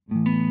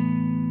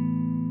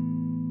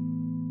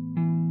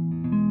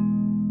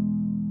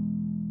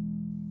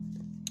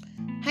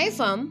Hi,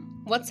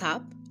 fam. What's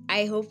up?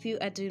 I hope you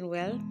are doing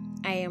well.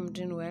 I am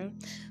doing well.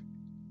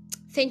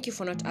 Thank you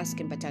for not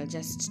asking, but I'll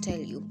just tell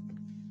you.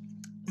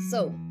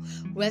 So,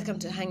 welcome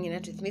to Hanging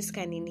Out with Miss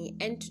Kanini.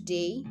 And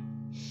today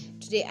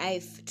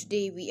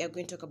we are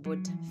going to talk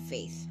about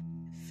faith.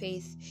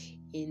 Faith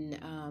in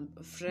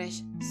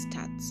fresh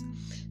starts.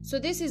 So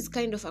this is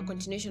kind of a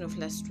continuation of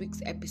last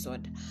week's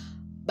episode,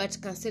 but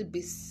can still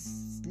be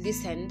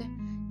listened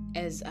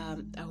as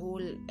a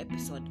whole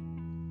episode.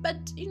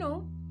 But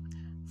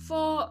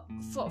for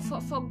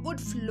good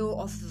flow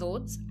of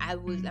thoughts, I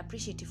will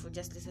appreciate if you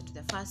just listen to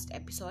the first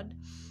episode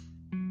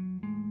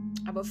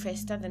about fresh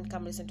start, then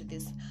come listen to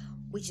this,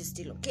 which is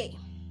still okay.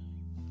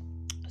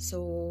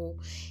 So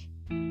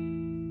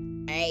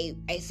I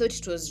thought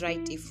it was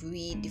right if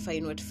we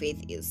define what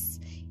faith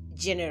is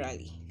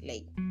generally,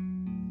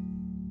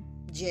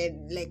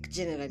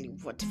 generally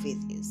what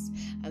faith is.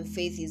 And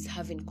faith is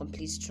having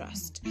complete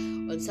trust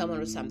on someone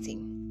or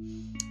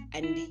something.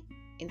 And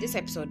in this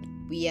episode,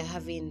 we are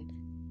having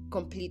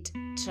complete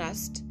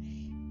trust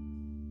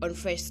on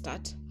fresh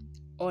start,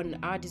 on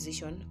our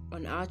decision,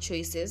 on our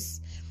choices,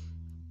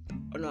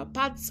 on our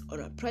paths, on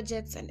our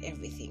projects, and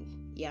everything.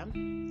 Yeah.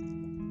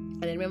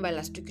 And I remember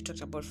last week we talked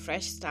about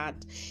fresh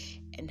start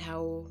and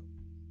how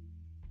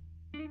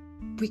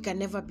we can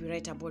never be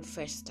right about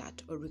fresh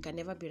start, or we can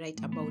never be right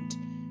about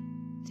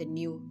the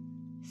new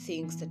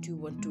things that we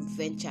want to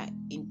venture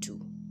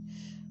into.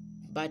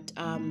 But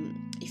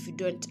if you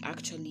don't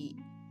actually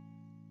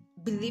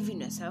believe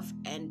in yourself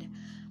and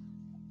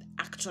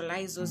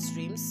actualize those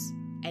dreams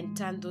and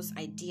turn those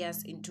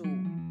ideas into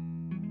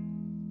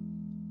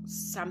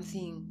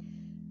something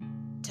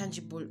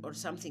tangible or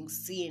something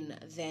seen,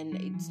 then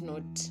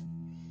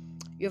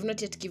you have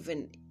not yet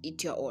given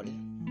it your all.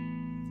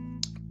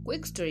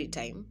 Quick story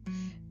time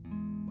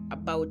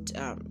about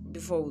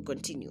before we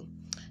continue.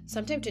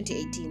 Sometime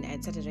 2018, I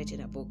had started writing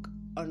a book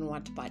on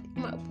Wattpad.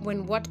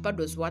 When Wattpad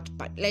was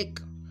Wattpad,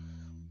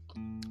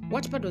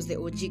 Wattpad was the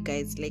OG,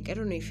 guys. I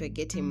don't know if you're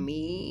getting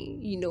me,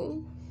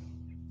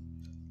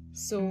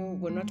 So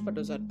when Wattpad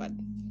was Wattpad,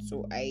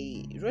 so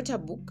I wrote a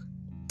book,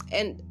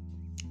 and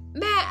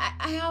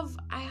I have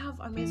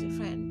amazing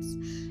friends.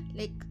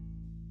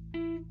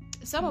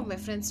 Some of my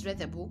friends read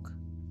the book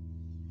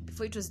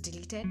before it was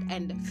deleted,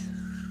 and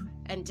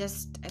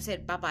just I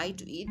said bye bye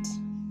to it.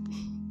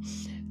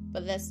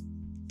 But that's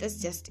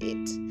just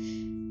it.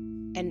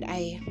 And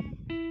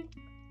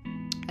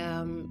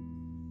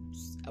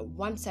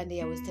one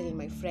Sunday I was telling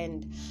my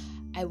friend,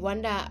 I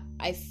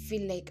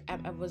feel like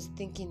I was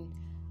thinking,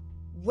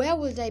 where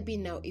would I be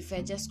now if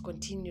I just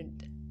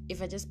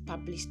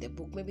published the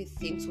book? Maybe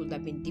things would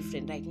have been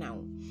different right now.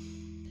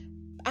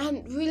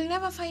 And we'll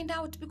never find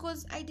out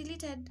because I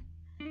deleted.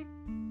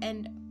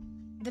 And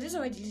the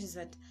reason why I deleted is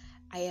that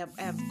I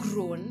have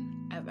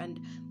grown,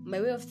 and my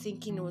way of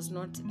thinking was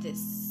not the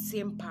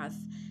same path.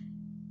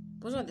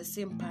 It was not the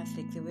same path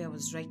like the way I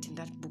was writing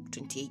that book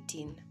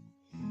 2018.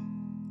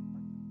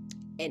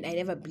 And I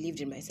never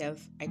believed in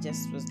myself. I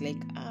just was like,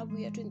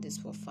 we are doing this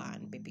for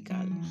fun, baby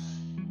girl.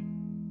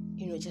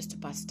 Just to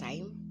pass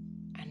time.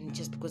 And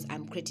just because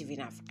I'm creative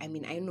enough. I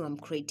know I'm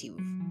creative.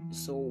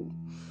 So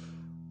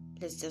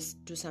let's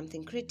just do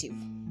something creative.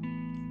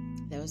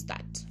 There was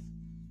that.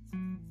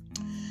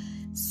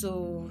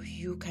 So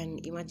you can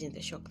imagine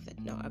the shock that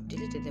now I've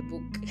deleted the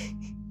book.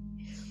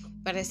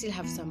 But I still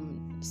have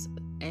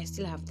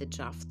the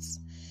drafts.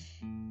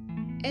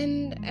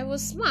 And I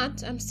was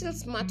smart. I'm still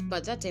smart,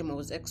 but that time I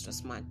was extra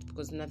smart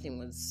because nothing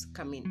was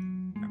coming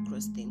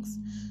across things.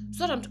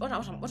 So what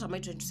am I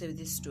trying to say with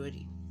this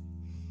story?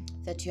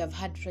 That you have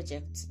had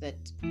projects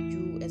that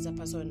you as a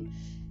person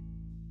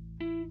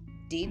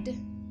did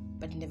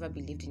but never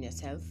believed in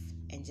yourself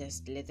and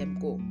just let them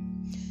go.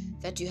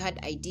 That you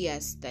had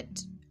ideas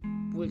that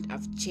would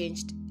have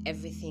changed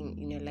everything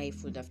in your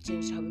life, would have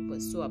changed how people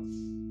saw up.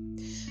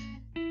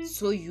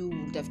 So you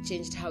would have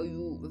changed how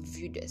you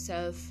viewed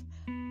yourself,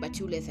 but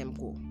you let them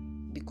go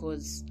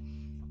because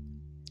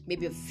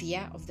maybe of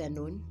fear of the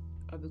unknown,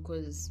 or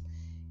because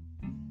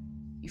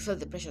you felt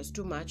the pressure was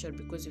too much, or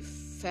because you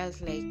felt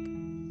like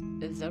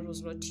that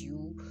was not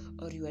you,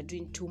 or you are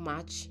doing too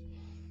much.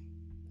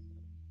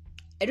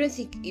 I don't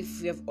think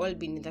if we have all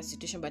been in that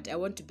situation, but I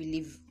want to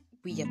believe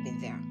we have been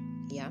there.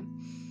 Yeah.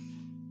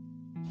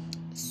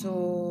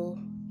 So,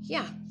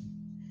 yeah.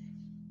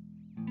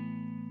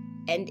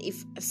 And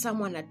if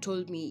someone had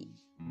told me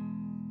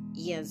 4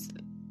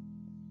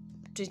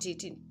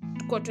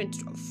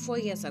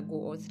 years ago,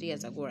 or 3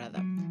 years ago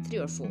rather, 3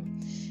 or 4,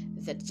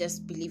 that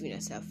just believe in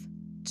yourself,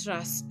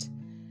 trust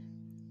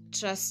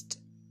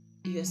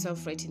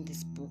yourself writing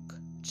this book,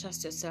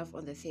 trust yourself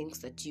on the things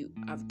that you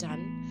have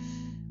done,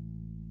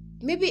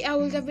 maybe I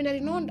would have been a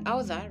renowned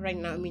author right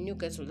now. You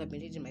guys would have been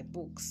reading my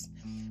books.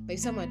 But if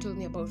someone told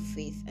me about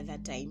faith at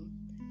that time,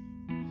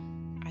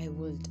 I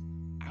would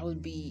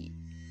be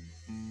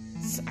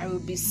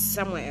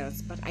somewhere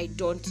else. But I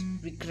don't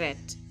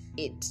regret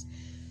it.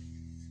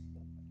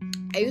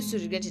 I used to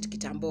regret it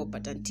kitambo,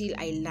 but until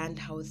I learned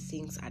how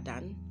things are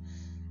done,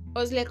 I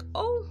was like,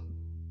 oh,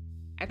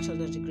 actually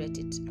don't regret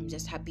it. I'm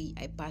just happy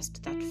I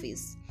passed that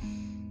phase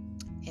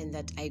and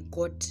that I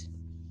got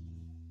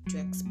to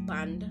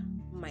expand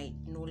my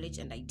knowledge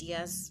and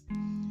ideas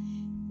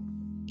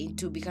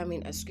into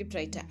becoming a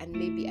scriptwriter and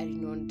maybe a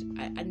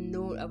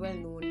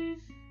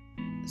well-known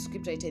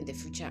scriptwriter in the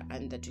future,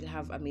 and that will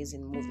have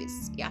amazing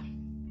movies. Yeah.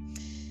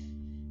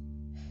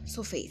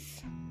 So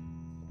faith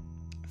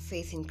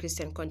in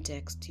Christian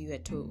context,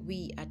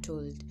 we are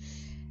told,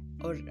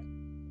 or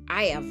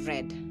I have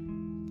read,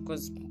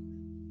 because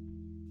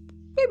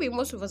maybe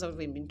most of us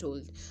haven't been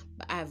told,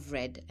 but I've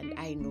read and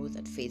I know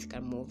that faith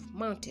can move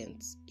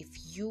mountains if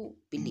you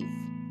believe.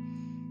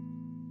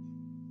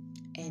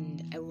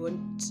 And I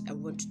want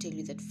to tell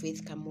you that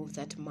faith can move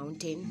that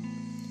mountain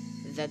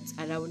that's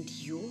around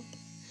you,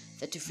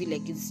 that you feel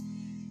like it's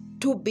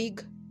too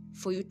big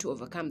for you to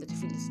overcome, that you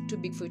feel it's too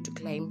big for you to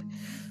climb.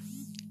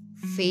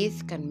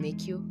 Faith can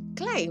make you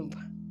climb.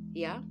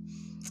 Yeah.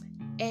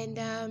 And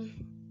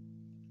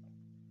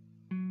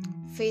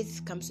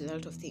faith comes with a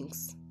lot of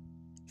things.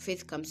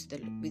 Faith comes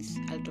with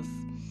a lot of...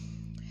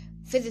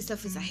 Faith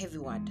itself is a heavy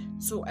word.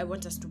 So I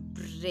want us to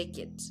break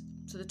it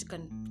so that you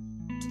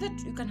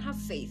can have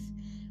faith.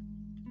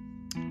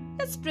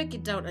 Let's break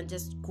it down and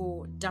just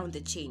go down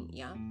the chain,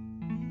 yeah?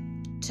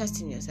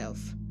 Trust in yourself.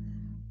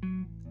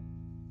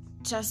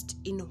 Trust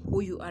in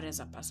who you are as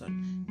a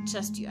person.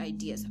 Trust your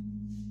ideas.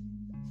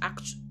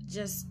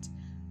 Just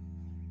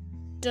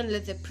don't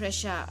let the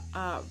pressure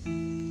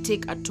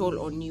take a toll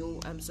on you.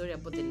 I'm sorry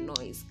about the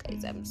noise,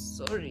 guys. I'm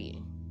sorry.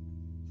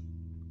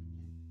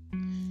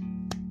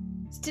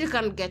 Still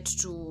can't get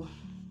to...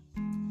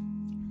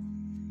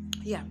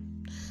 Yeah.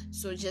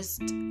 So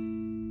just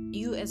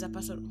you as a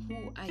person,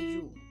 who are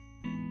you?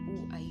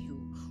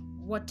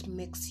 What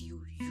makes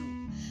you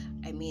you?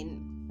 I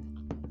mean,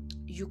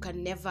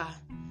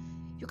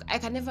 I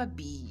can never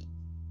be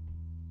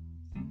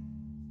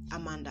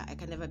Amanda. I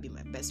can never be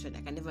my best friend.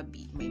 I can never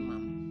be my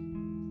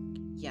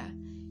mom. Yeah,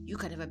 you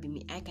can never be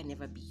me. I can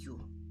never be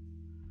you.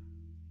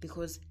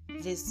 Because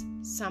there's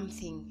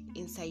something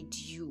inside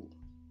you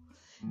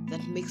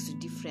that makes you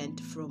different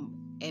from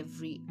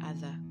every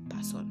other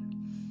person.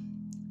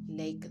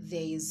 Like,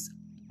 there is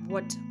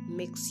what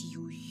makes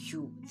you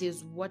you.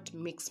 There's what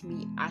makes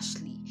me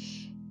Ashley.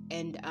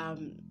 And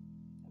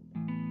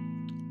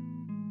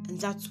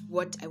that's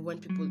what I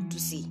want people to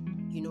see,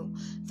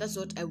 That's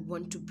what I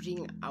want to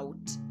bring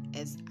out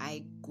as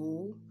I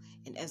go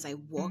and as I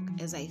walk,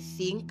 as I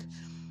think.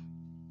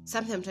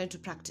 Something I'm trying to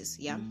practice,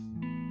 yeah?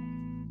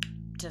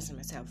 Trust in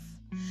myself.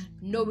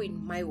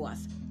 Knowing my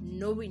worth,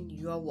 knowing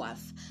your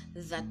worth,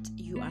 that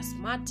you are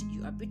smart,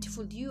 you are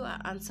beautiful, you are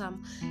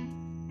handsome,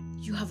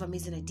 you have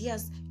amazing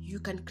ideas, you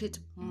can create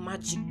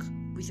magic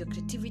with your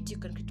creativity, you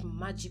can create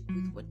magic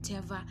with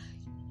whatever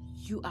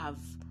you have,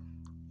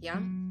 yeah?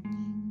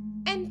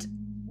 And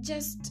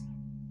just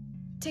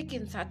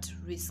taking that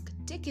risk,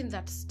 taking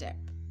that step.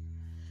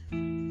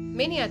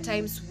 Many a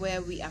times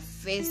where we are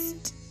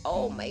faced,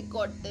 oh my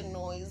God, the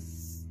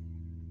noise.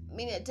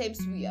 Many a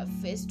times we are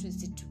faced with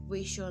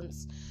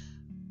situations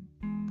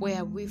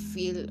where we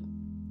feel,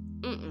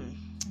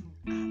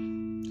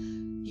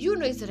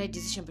 it's the right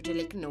decision, but you're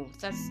like, no,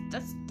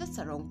 that's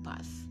a wrong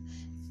path.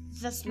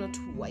 That's not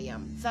who I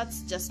am.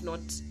 That's just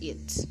not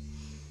it.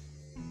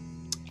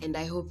 And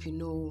I hope you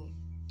know,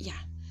 yeah.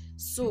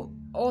 So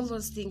all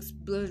those things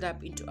build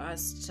up into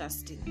us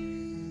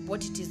trusting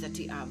what it is that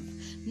we have,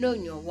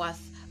 knowing your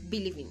worth,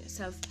 believing in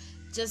yourself,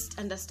 just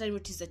understand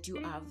what it is that you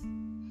have,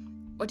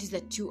 what is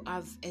that you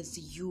have as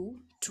you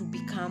to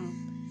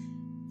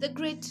become the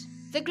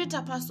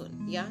greater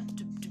person, yeah,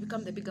 to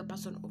become the bigger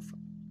person of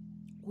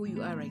who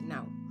you are right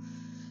now.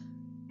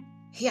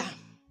 Yeah,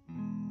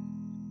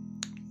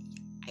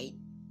 I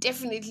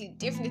definitely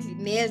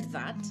nailed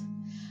that.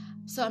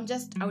 So I'm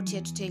just out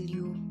here to tell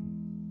you,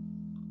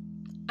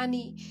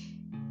 Annie,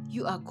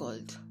 you are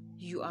gold.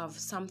 You have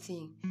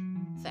something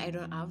that I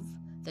don't have,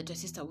 that your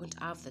sister won't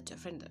have, that your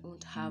friend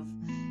won't have.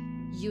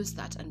 Use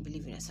that and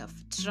believe in yourself.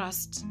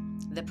 Trust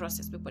the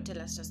process. People tell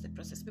us trust the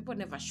process. People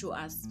never show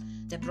us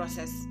the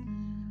process.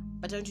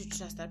 But I want you to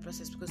trust that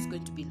process, because it's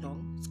going to be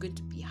long. It's going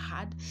to be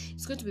hard.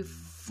 It's going to be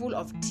full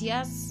of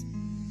tears.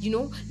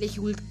 Like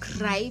you will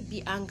cry,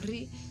 be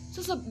angry.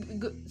 It's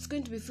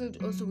going to be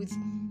filled also with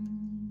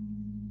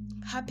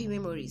happy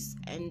memories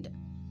and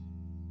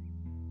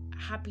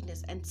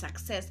happiness and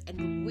success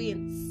and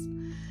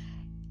wins.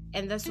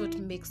 And that's what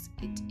makes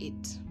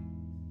it.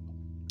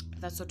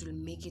 That's what will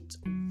make it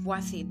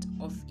worth it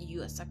of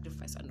your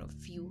sacrifice and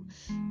of you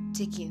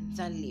taking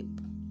that leap.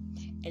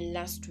 And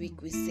last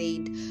week we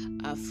said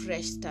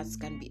fresh starts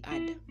can be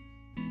hard,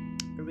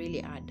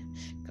 really hard.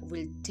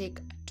 Will take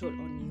a toll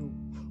on you.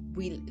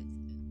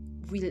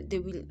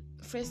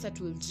 Fresh start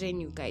will drain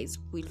you guys.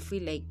 Will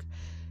feel like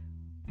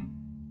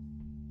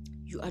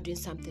you are doing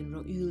something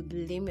wrong. You will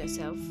blame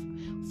yourself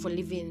for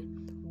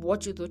living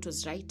what you thought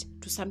was right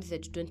to something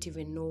that you don't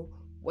even know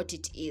what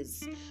it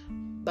is.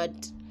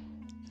 But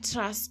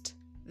trust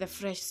the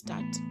fresh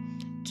start.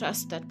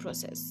 Trust that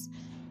process.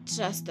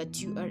 Trust that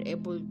you are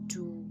able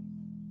to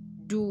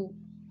do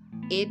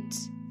it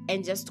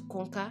and just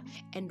conquer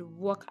and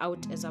walk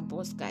out as a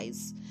boss,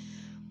 guys.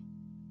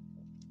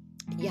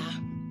 Yeah,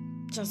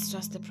 just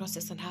trust the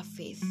process and have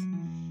faith.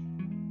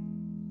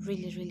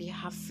 Really, really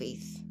have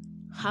faith.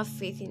 Have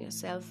faith in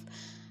yourself.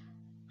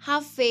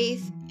 Have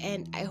faith,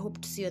 and I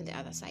hope to see you on the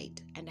other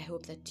side. And I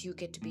hope that you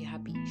get to be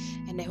happy.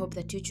 And I hope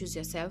that you choose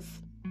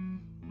yourself,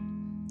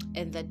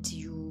 and that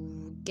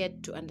you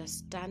get to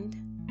understand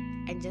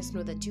and just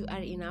know that you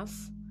are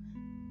enough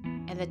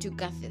and that you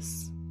got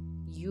this.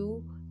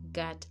 You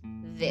got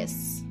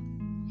this.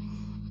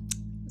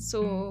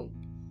 So,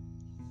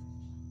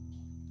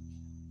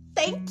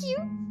 thank you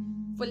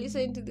for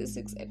listening to this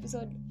 6th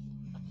episode.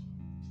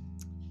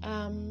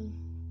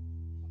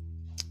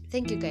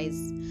 Thank you, guys.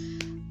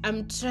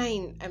 I'm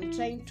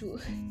trying to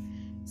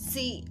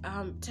see,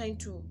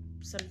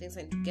 something's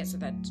trying to get so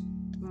that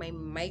my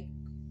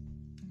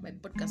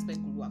podcast mic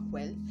will work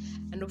well,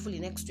 and hopefully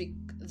next week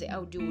the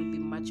audio will be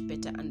much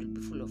better and will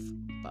be full of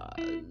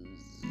buzz.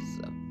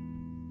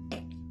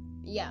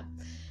 Yeah.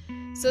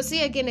 So see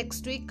you again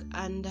next week,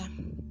 and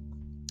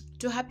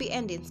to happy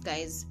endings,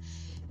 guys.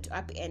 To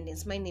happy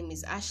endings. My name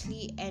is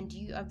Ashley, and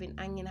you have been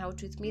hanging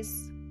out with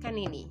Miss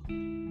Kanini.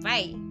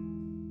 Bye.